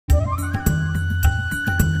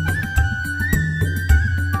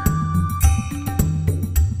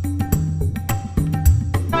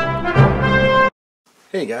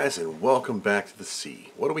Hey guys, and welcome back to the sea.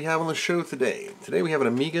 What do we have on the show today? Today we have an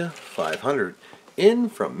Amiga 500 in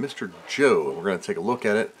from Mr. Joe. We're going to take a look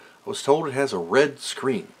at it. I was told it has a red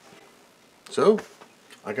screen. So,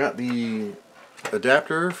 I got the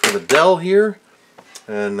adapter for the Dell here,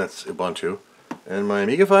 and that's Ubuntu, and my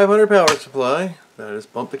Amiga 500 power supply that I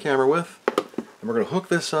just bumped the camera with. And we're going to hook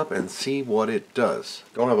this up and see what it does.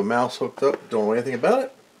 Don't have a mouse hooked up, don't know anything about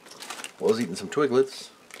it. Was eating some Twiglets.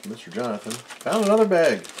 Mr. Jonathan found another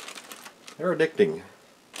bag. They're addicting.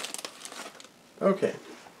 Okay,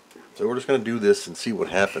 so we're just going to do this and see what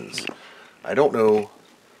happens. I don't know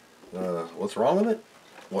what's wrong with it,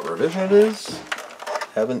 what revision it is.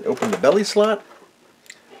 Haven't opened the belly slot.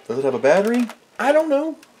 Does it have a battery? I don't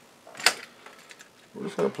know. We're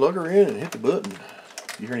just going to plug her in and hit the button.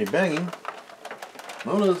 If you hear any banging,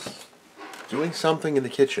 Mona's doing something in the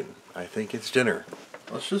kitchen. I think it's dinner.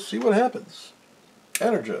 Let's just see what happens.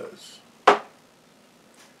 Energize.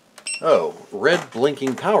 Oh, red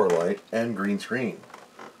blinking power light and green screen.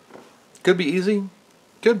 Could be easy,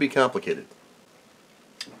 could be complicated.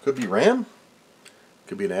 Could be RAM,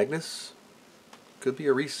 could be an Agnes, could be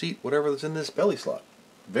a reseat, whatever that's in this belly slot.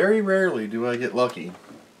 Very rarely do I get lucky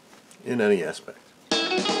in any aspect. So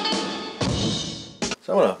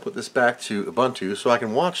I'm going to put this back to Ubuntu so I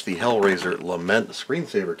can watch the Hellraiser Lament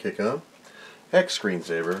screensaver kick on. Hex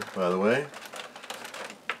screensaver, by the way.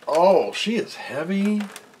 Oh, she is heavy.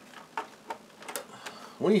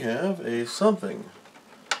 We have a something.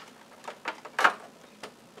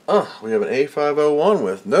 We have an A501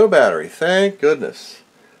 with no battery. Thank goodness.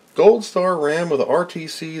 Gold Star RAM with a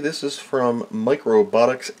RTC. This is from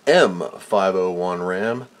Microbotics M501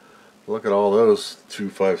 RAM. Look at all those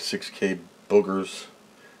 256K boogers.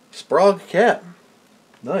 Sprague cap.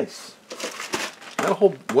 Nice. Got a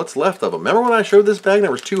whole what's left of them. Remember when I showed this bag and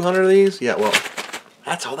there was 200 of these? Yeah, well,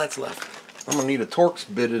 that's all that's left. I'm going to need a Torx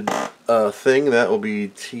bitted thing. That will be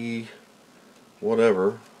T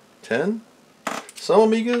whatever 10.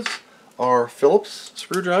 Some Amigas are Phillips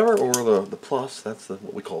screwdriver or the plus. That's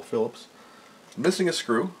what we call Phillips. Missing a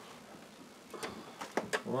screw.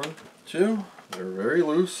 1, 2. They're very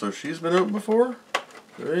loose, so she's been opened before.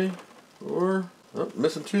 3, 4. Oh,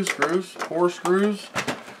 missing 2 screws. 4 screws.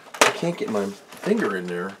 I can't get my finger in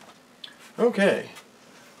there. Okay.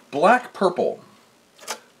 Black purple.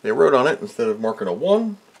 They wrote on it, instead of marking a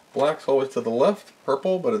 1, black's always to the left,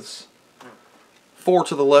 purple, but it's 4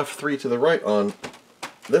 to the left, 3 to the right on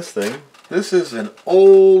this thing. This is an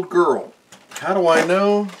old girl. How do I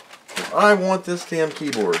know? Because I want this damn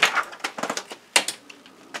keyboard.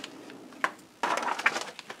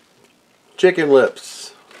 Chicken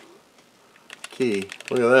lips. Key.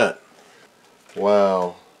 Look at that.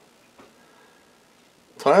 Wow.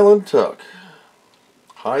 Thailand tuck.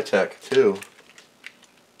 Hitek too.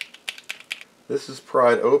 This is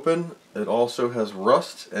pried open. It also has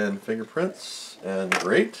rust and fingerprints, and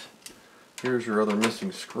great. Here's your other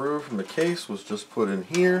missing screw from the case, was just put in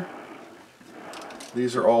here.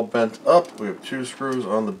 These are all bent up. We have 2 screws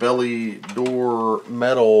on the belly door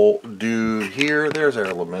metal dude here. There's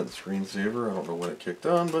our Lament screensaver. I don't know when it kicked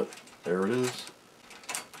on, but there it is.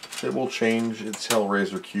 It will change its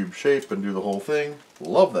Hellraiser cube shape and do the whole thing.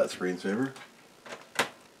 Love that screensaver.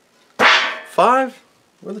 5.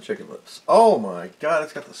 Where are the chicken lips? Oh my god,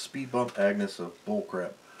 it's got the speed bump Agnes of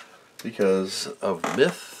bullcrap. Because of the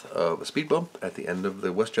myth of a speed bump at the end of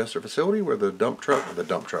the Westchester facility where the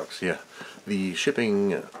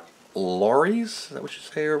shipping lorries, is that what you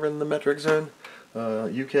say over in the metric zone?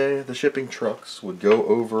 UK, the shipping trucks would go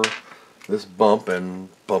over this bump and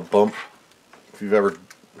bump. If you've ever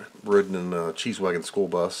ridden in a cheese wagon school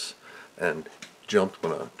bus and jumped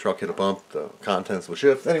when a truck hit a bump, the contents would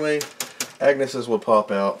shift. Anyway, Agnes's would pop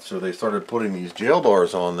out, so they started putting these jail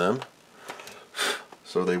bars on them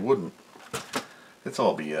so they wouldn't. It's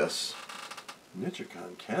all BS.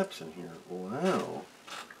 Michicon caps in here. Wow.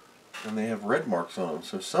 And they have red marks on them,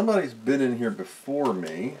 so somebody's been in here before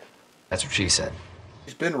me. That's what she said.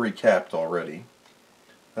 He's been recapped already.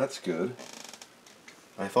 That's good.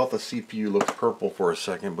 I thought the CPU looked purple for a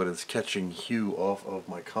second, but it's catching hue off of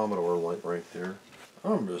my Commodore light right there.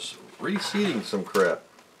 I'm just reseating some crap.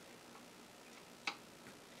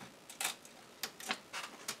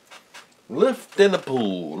 Lift in the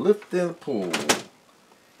pool, lift in the pool.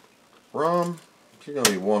 ROM, she's going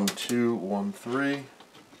to be 1, 2, 1, 3.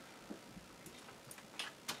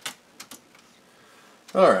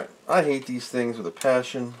 Alright, I hate these things with a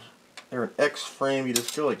passion. They're an X frame, you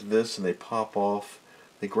just go like this and they pop off.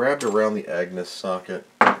 They grabbed around the Agnes socket.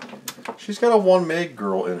 She's got a 1 meg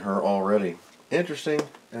girl in her already. Interesting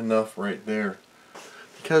enough right there.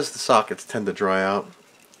 Because the sockets tend to dry out,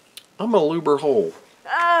 I'm going to lube her whole.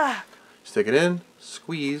 Stick it in,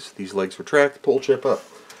 squeeze, these legs retract, pull chip up.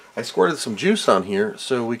 I squirted some juice on here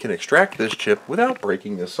so we can extract this chip without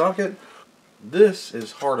breaking this socket. This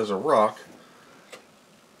is hard as a rock,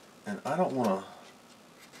 and I don't want to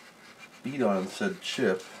beat on said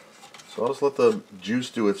chip, so I'll just let the juice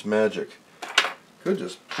do its magic. Could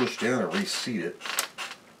just push down and reseat it.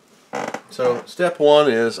 So step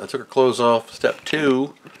one is I took her clothes off. Step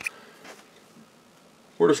two,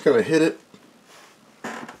 we're just going to hit it,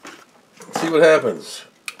 see what happens.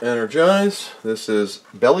 Energize. This is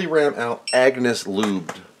belly ram out, Agnes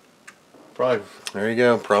lubed. Probably, there you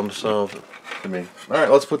go, problem solved to me. Alright,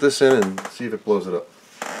 let's put this in and see if it blows it up.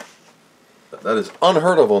 That is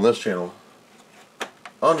unheard of on this channel.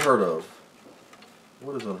 Unheard of.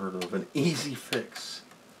 What is unheard of? An easy fix.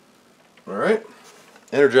 Alright.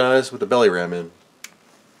 Energize with the belly ram in.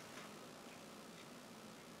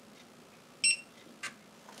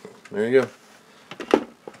 There you go.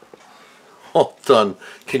 All done.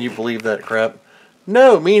 Can you believe that crap?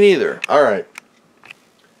 No, me neither. Alright.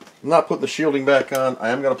 I'm not putting the shielding back on. I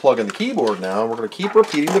am going to plug in the keyboard now. We're going to keep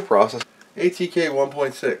repeating the process. ATK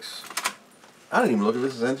 1.6. I didn't even look if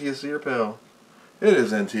this is NTSC or PAL. It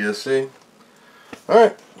is NTSC.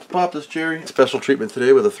 Alright, let's pop this cherry. Special treatment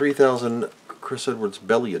today with a 3000 Chris Edwards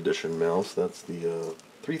Belly Edition mouse. That's the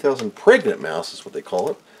 3000 Pregnant mouse is what they call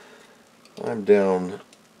it. I'm down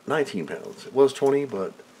 19 pounds. It was 20,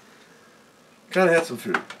 but kind of had some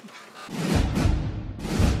food.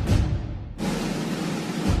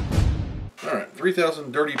 Alright,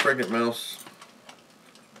 3000 Dirty Pregnant mouse.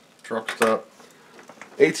 Truck stop.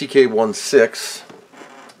 ATK 1.6.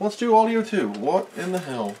 Let's do audio too. What in the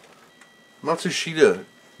hell? Matsushita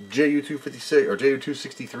JU256 or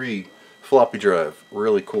JU263 floppy drive.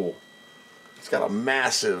 Really cool. It's got a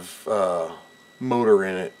massive motor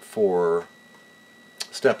in it for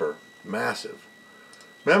stepper. Massive.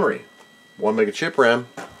 Memory. 1 mega chip RAM.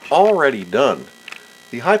 Already done.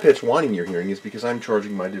 The high pitched whining you're hearing is because I'm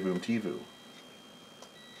charging my Divoom Tivu.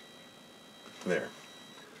 There.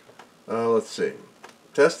 Let's see.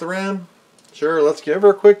 Test the RAM. Sure, let's give her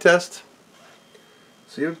a quick test.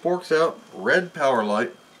 See if it works out. Red power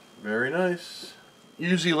light. Very nice.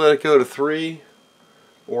 Usually let it go to 3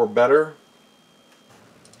 or better.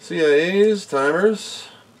 CIAs, timers,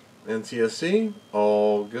 NTSC,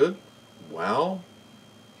 all good. Wow.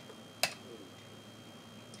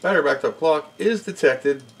 Battery backed up clock is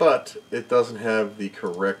detected, but it doesn't have the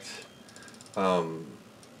correct, doesn't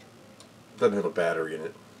have a battery in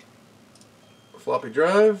it. Floppy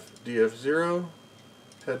drive, DF0,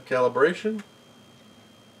 head calibration,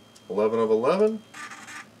 11 of 11,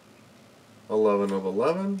 11 of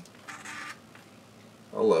 11,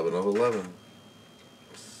 11 of 11.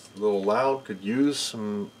 It's a little loud, could use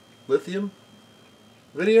some lithium.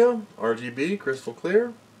 Video, RGB, crystal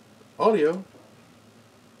clear. Audio.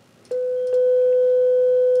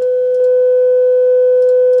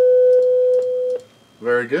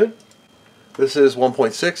 Very good. This is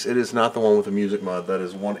 1.6. It is not the one with the music mod. That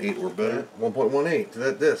is 1.8 or better. 1.18 to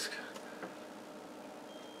that disc.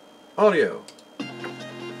 Audio.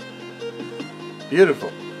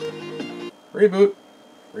 Beautiful. Reboot.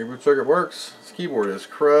 Reboot circuit works. This keyboard is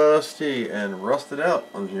crusty and rusted out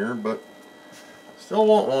on here, but still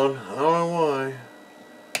want one. I don't know why.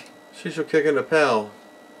 She shall kick into PAL.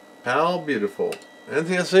 PAL, beautiful.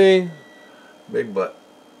 NTSC, big butt.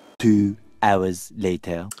 2 hours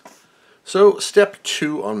later. So step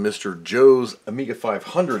 2 on Mr. Joe's Amiga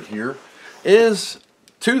 500 here is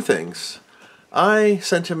 2 things. I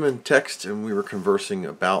sent him a text and we were conversing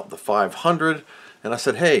about the 500, and I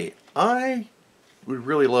said, hey, I would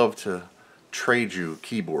really love to trade you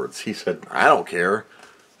keyboards. He said, I don't care.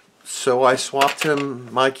 So I swapped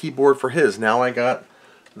him my keyboard for his. Now I got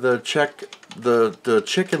the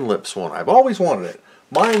Chicken Lips one. I've always wanted it.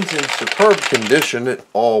 Mine's in superb condition. It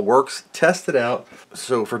all works. Test it out.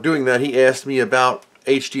 So for doing that, he asked me about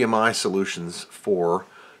HDMI solutions for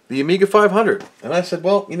the Amiga 500. And I said,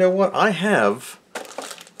 well, you know what? I have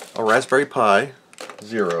a Raspberry Pi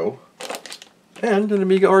Zero and an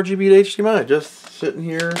Amiga RGB2HDMI just sitting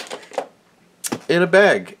here in a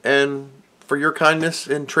bag. And for your kindness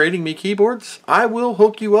in trading me keyboards, I will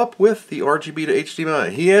hook you up with the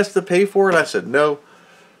RGB2HDMI. He asked to pay for it. I said, no.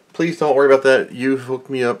 Please don't worry about that. You hook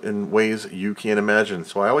me up in ways you can't imagine.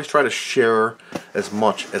 So I always try to share as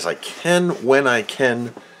much as I can, when I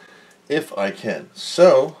can, if I can.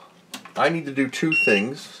 So I need to do 2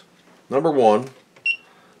 things. Number 1,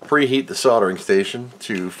 preheat the soldering station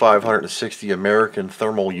to 560 American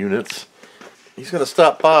thermal units. He's going to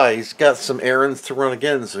stop by. He's got some errands to run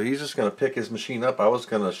again, so he's just going to pick his machine up. I was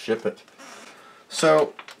going to ship it.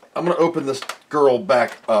 So I'm going to open this girl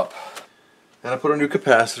back up. And I put a new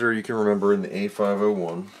capacitor, you can remember, in the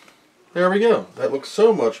A501. There we go. That looks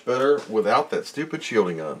so much better without that stupid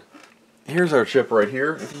shielding on. Here's our chip right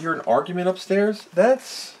here. If you hear an argument upstairs,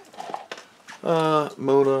 that's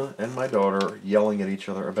Mona and my daughter yelling at each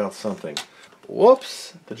other about something.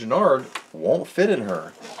 Whoops, the Jonard won't fit in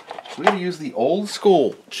her. So we had to use the old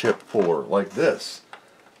school chip puller like this.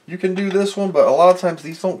 You can do this one, but a lot of times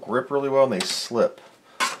these don't grip really well and they slip.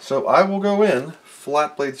 So I will go in,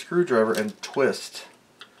 flat blade screwdriver, and twist.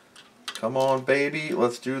 Come on, baby,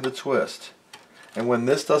 let's do the twist. And when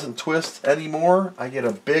this doesn't twist anymore, I get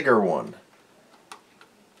a bigger one.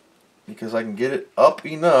 Because I can get it up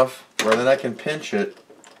enough where then I can pinch it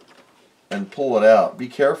and pull it out. Be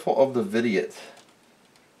careful of the vidiot.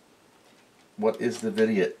 What is the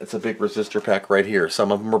vidiot? It's a big resistor pack right here.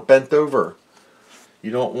 Some of them are bent over.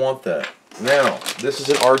 You don't want that. Now, this is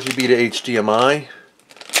an RGB to HDMI.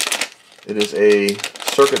 It is a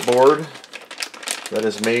circuit board that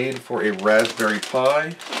is made for a Raspberry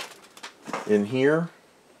Pi in here.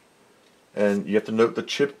 And you have to note the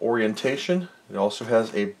chip orientation. It also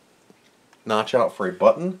has a notch out for a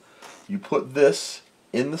button. You put this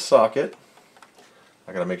in the socket.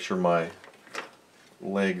 I gotta make sure my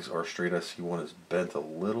legs are straight. I see one is bent a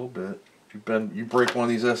little bit. If you break one of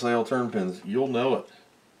these SIL turn pins, you'll know it.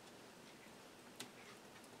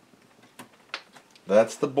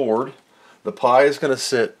 That's the board. The Pi is going to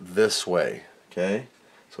sit this way, okay?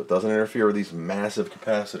 So it doesn't interfere with these massive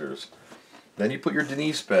capacitors. Then you put your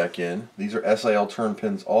Denise back in. These are SIL turn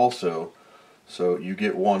pins also, so you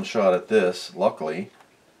get one shot at this. Luckily,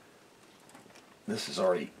 this is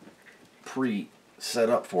already pre-set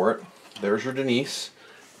up for it. There's your Denise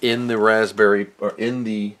in the Raspberry, or in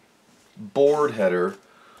the board header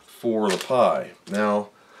for the Pi. Now,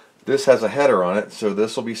 this has a header on it, so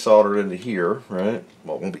this will be soldered into here, right?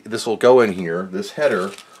 Well, this will go in here. This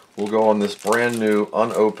header will go on this brand new,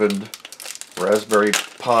 unopened Raspberry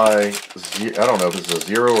Pi. I don't know if it's a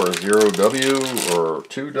 0 or a 0W or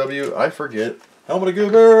 2W. I forget. Helmet of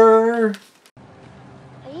Goober!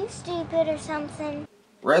 Are you stupid or something?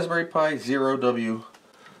 Raspberry Pi 0W.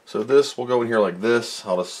 So this will go in here like this.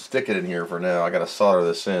 I'll just stick it in here for now. I got to solder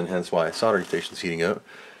this in, hence why soldering station's heating up.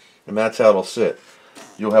 And that's how it'll sit.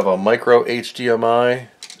 You'll have a micro HDMI,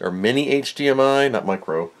 or mini HDMI, not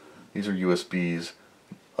micro. These are USBs,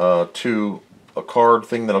 to a card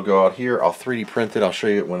thing that'll go out here. I'll 3D print it. I'll show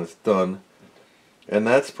you it when it's done. And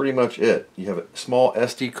that's pretty much it. You have a small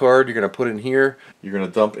SD card you're going to put in here. You're going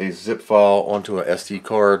to dump a zip file onto a SD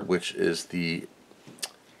card, which is the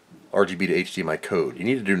RGB to HDMI code. You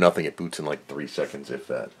need to do nothing. It boots in like 3 seconds, if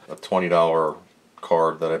that. A $20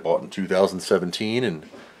 card that I bought in 2017, and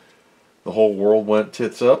the whole world went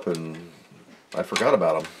tits up, and I forgot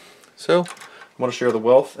about them. So I'm going to share the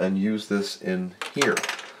wealth and use this in here.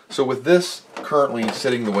 So with this currently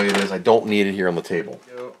sitting the way it is, I don't need it here on the table.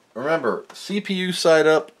 Remember, CPU side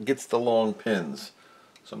up gets the long pins.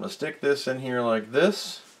 So I'm going to stick this in here like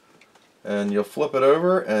this, and you'll flip it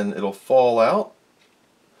over and it'll fall out.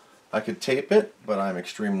 I could tape it, but I'm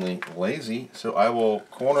extremely lazy, so I will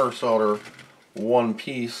corner solder one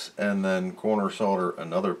piece and then corner solder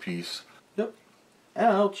another piece. Yep.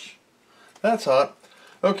 Ouch. That's hot.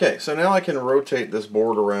 Okay, so now I can rotate this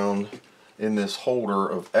board around in this holder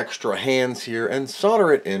of extra hands here and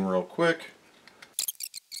solder it in real quick.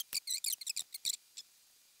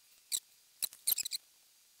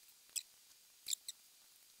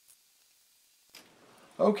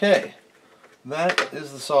 Okay, that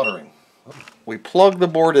is the soldering. We plug the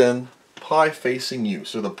board in, Pi facing you,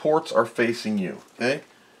 so the ports are facing you, okay?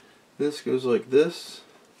 This goes like this,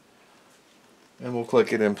 and we'll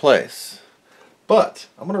click it in place. But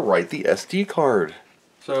I'm going to write the SD card.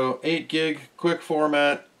 So 8 gig, quick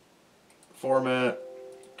format,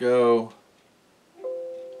 go,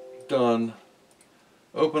 done.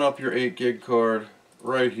 Open up your 8 gig card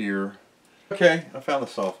right here. Okay, I found the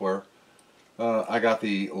software. I got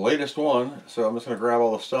the latest one, so I'm just going to grab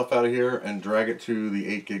all the stuff out of here and drag it to the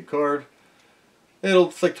 8 gig card.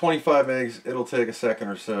 It's like 25 megs, it'll take a second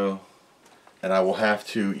or so, and I will have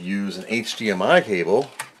to use an HDMI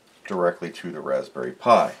cable directly to the Raspberry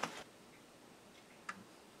Pi.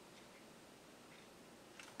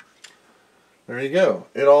 There you go.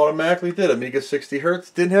 It automatically did. Amiga 60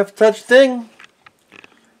 Hz. Didn't have to touch a thing.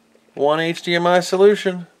 One HDMI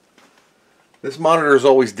solution. This monitor is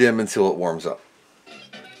always dim until it warms up.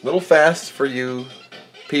 A little fast for you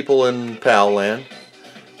people in PAL land,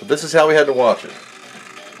 but this is how we had to watch it.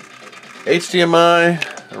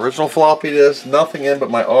 HDMI, original floppy disk, nothing in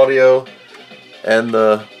but my audio and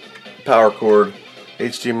the power cord.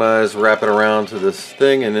 HDMI is wrapping around to this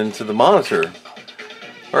thing and into the monitor.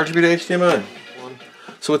 RGB to HDMI.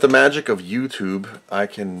 So with the magic of YouTube, I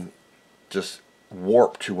can just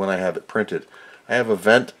warp to when I have it printed. I have a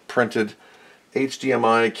vent printed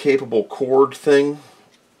HDMI capable cord thing.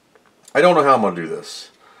 I don't know how I'm going to do this.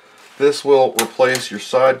 This will replace your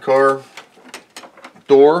sidecar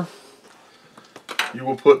door. You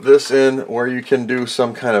will put this in where you can do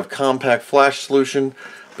some kind of compact flash solution,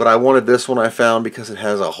 but I wanted this one I found because it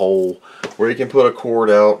has a hole where you can put a cord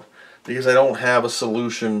out, because I don't have a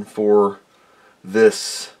solution for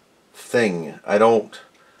this thing. I don't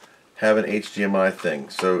have an HDMI thing.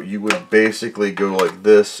 So you would basically go like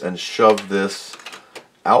this and shove this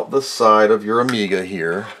out the side of your Amiga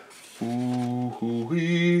here.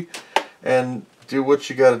 Ooh-hoo-wee. And do what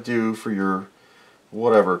you got to do for your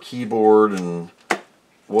whatever, keyboard and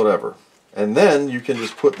whatever. And then you can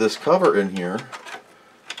just put this cover in here.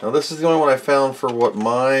 Now this is the only one I found for what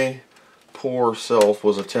my poor self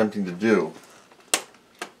was attempting to do.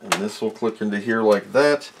 And this will click into here like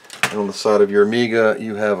that. And on the side of your Amiga,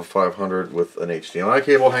 you have a 500 with an HDMI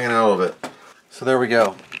cable hanging out of it. So there we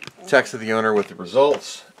go. Texted the owner with the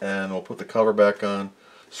results, and we'll put the cover back on,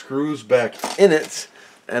 screws back in it,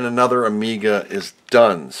 and another Amiga is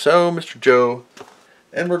done. So, Mr. Joe,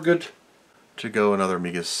 and we're good to go. Another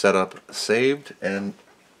Amiga set up, saved, and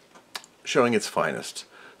showing its finest.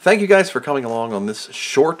 Thank you guys for coming along on this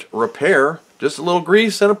short repair. Just a little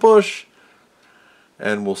grease and a push.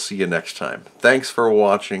 And we'll see you next time. Thanks for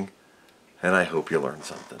watching, and I hope you learned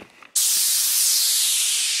something.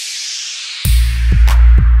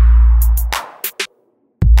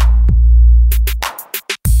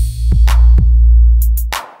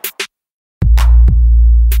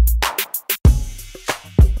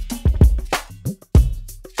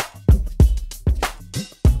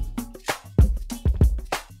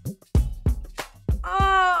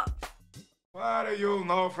 What do you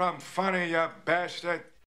know from funny, you bastard?